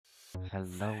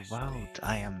Hello world,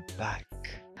 I am back.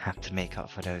 Have to make up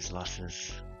for those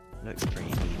losses. Looks pretty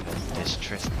even. This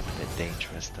Trist is a bit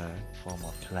dangerous though. Form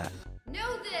of flat.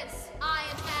 Know this, I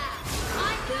am Ash.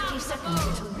 I'm 30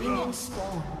 seconds until minions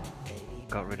spawn.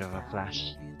 Got rid of a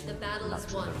flash. The battle That's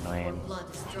is won annoying. before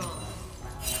blood is drawn.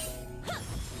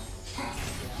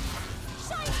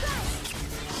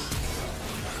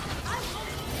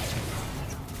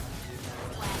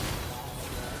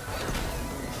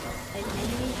 An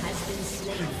enemy has been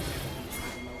slain.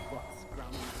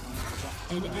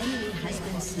 An enemy has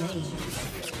been slain.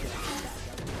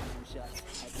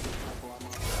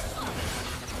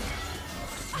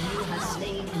 You have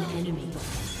slain an enemy.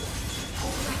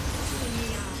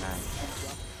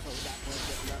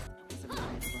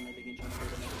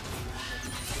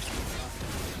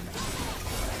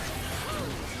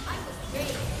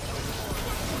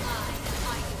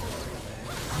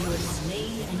 You have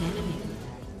slain an enemy.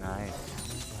 Nice.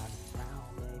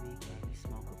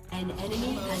 An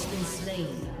enemy has been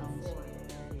slain.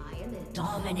 I am it.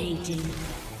 Dominating.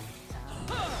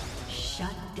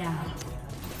 Shut down.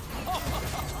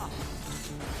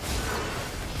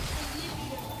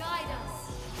 Guide us.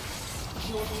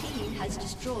 Your team has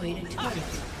destroyed a turret.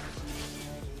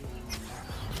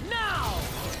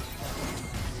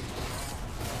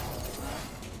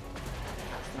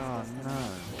 Oh no.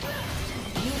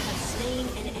 You have slain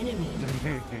an enemy.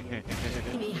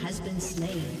 Enemy has been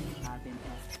slain.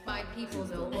 My people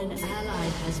know An ally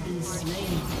has been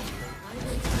slain.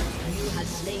 You have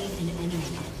slain an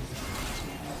enemy.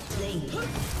 Slain.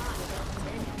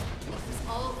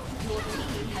 all Your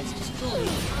team has destroyed a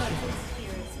turret.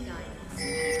 spirits guide us.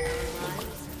 Our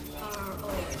lives are our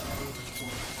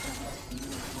own.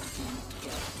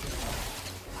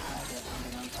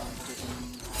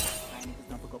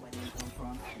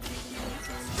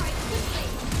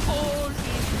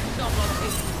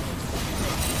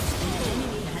 An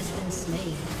enemy has been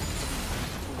slain.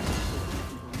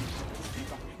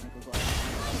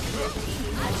 Your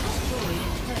team has destroyed a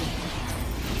turret.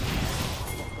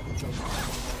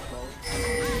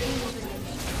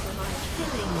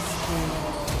 Killing spree.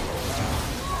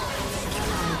 An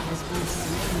ally has been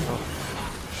slain.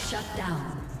 Shut down.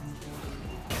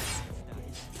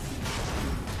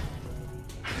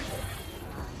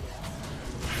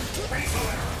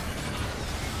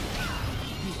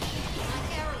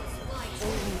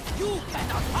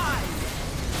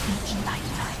 Each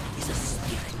lifetime is a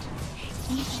spirit.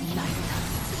 Each lifetime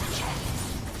is a chance.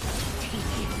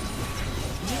 Take it.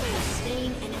 You have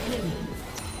slain an enemy.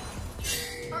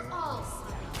 Are all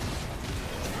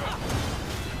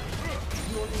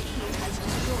Your team has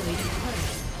destroyed a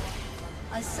turret.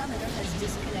 A summoner has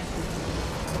disconnected.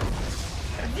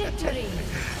 Victory!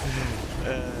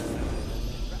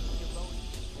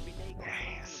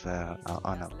 Okay, so our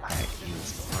honor pack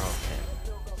is broken.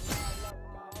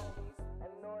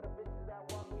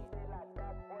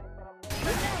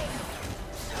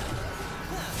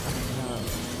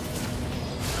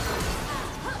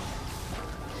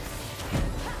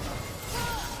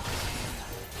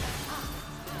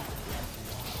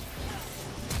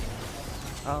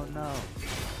 Oh no.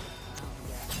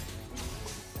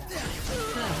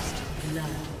 First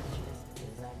blood.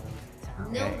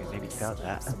 Okay, maybe felt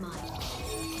that.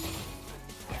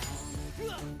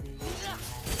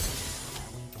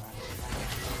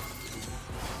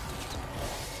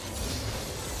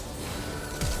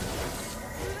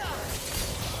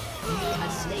 You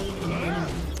have slain an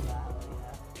enemy.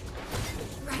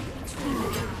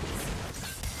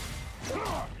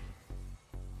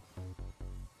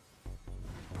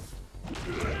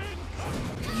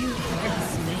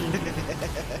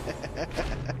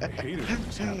 You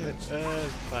have slain. It's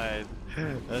fine.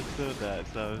 I saw that,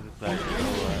 so I was just An like,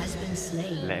 enemy has been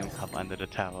slain. let him come under the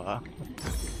tower.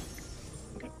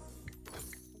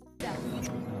 Okay.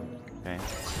 An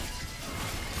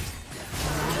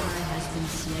ally has been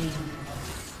slain.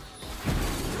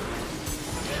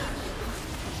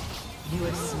 You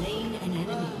have slain an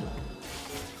enemy.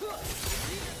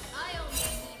 I only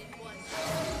needed one.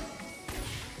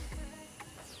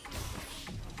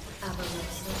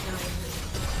 Avalanche will guide me.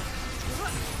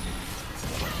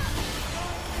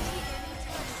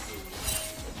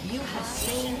 You have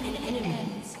slain an enemy.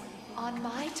 On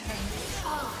my turn.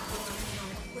 Oh,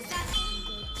 was that?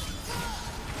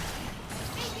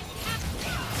 Make it happen.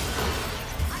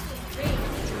 I was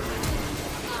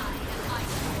raised.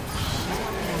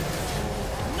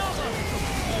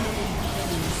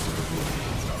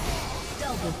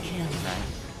 Double kill.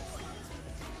 Nice.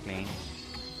 Clean.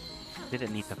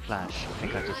 Didn't need to flash. I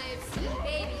think I just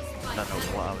don't know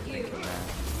what I was thinking there.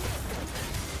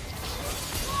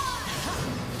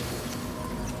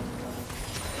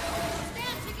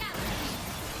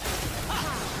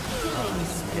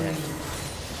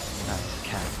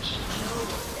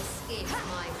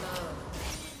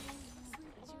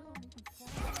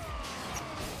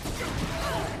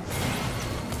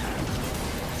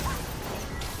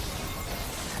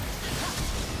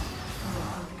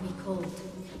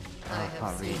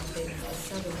 can't read.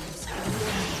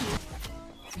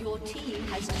 Your team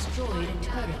has destroyed a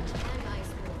turret. And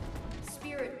Iceborne,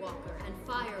 Spirit Walker, and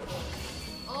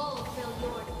Firebolt. All fill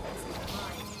your defense with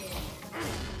my care.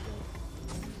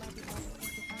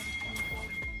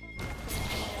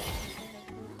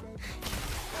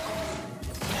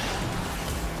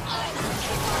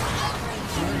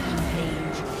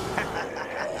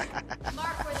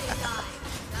 Mark where they die.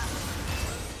 That was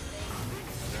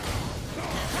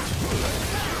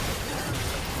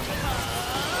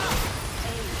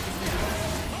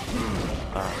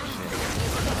Oh shit.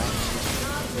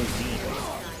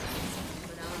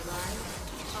 but our lives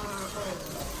are our own.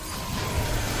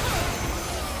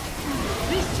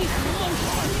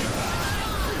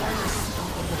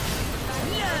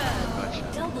 Gotcha.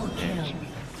 Double kill.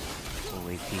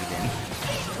 Always healing.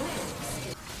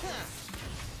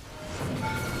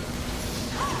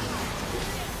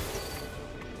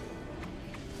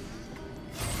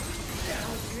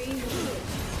 Our dream is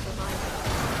survival.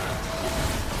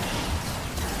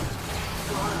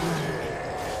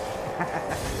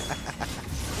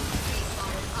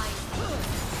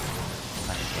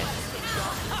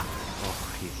 Oh,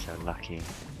 he's so lucky.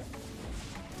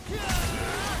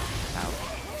 Ouch.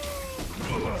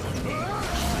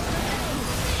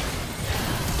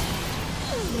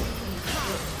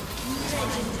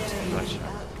 Gotcha.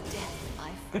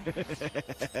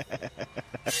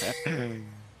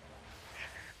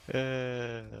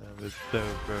 That was so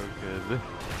broken.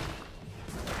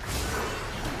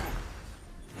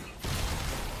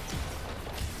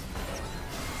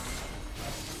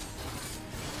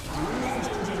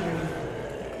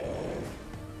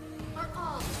 Are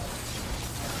all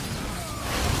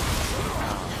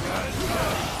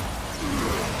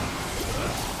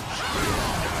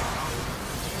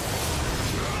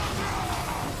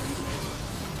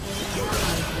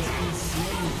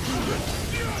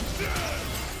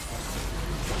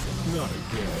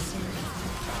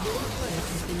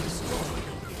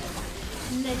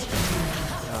Legendary.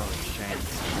 Oh, shit.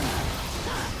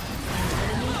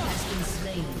 Enemy has been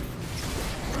slain.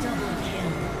 Double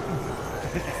kill.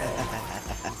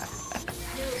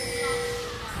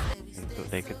 They thought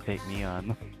they could take me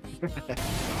on.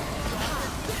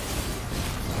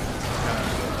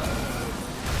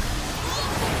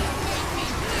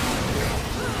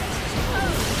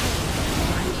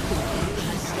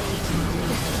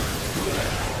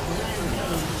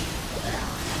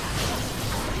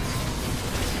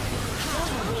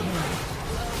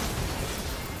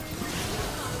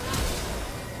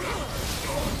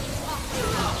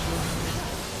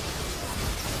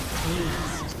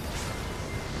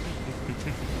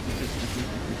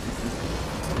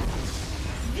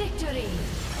 Victory!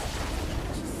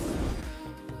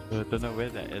 I don't know where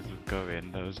that is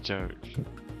going, those jokes.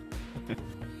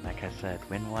 Like I said,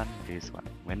 win one, lose one.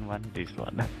 Win one, lose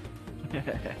one.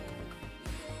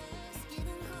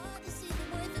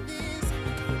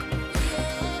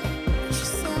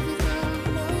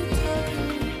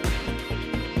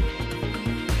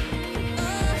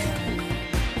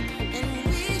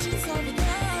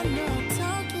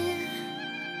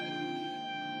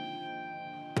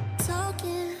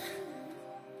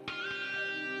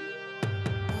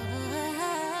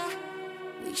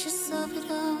 We should solve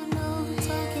it all.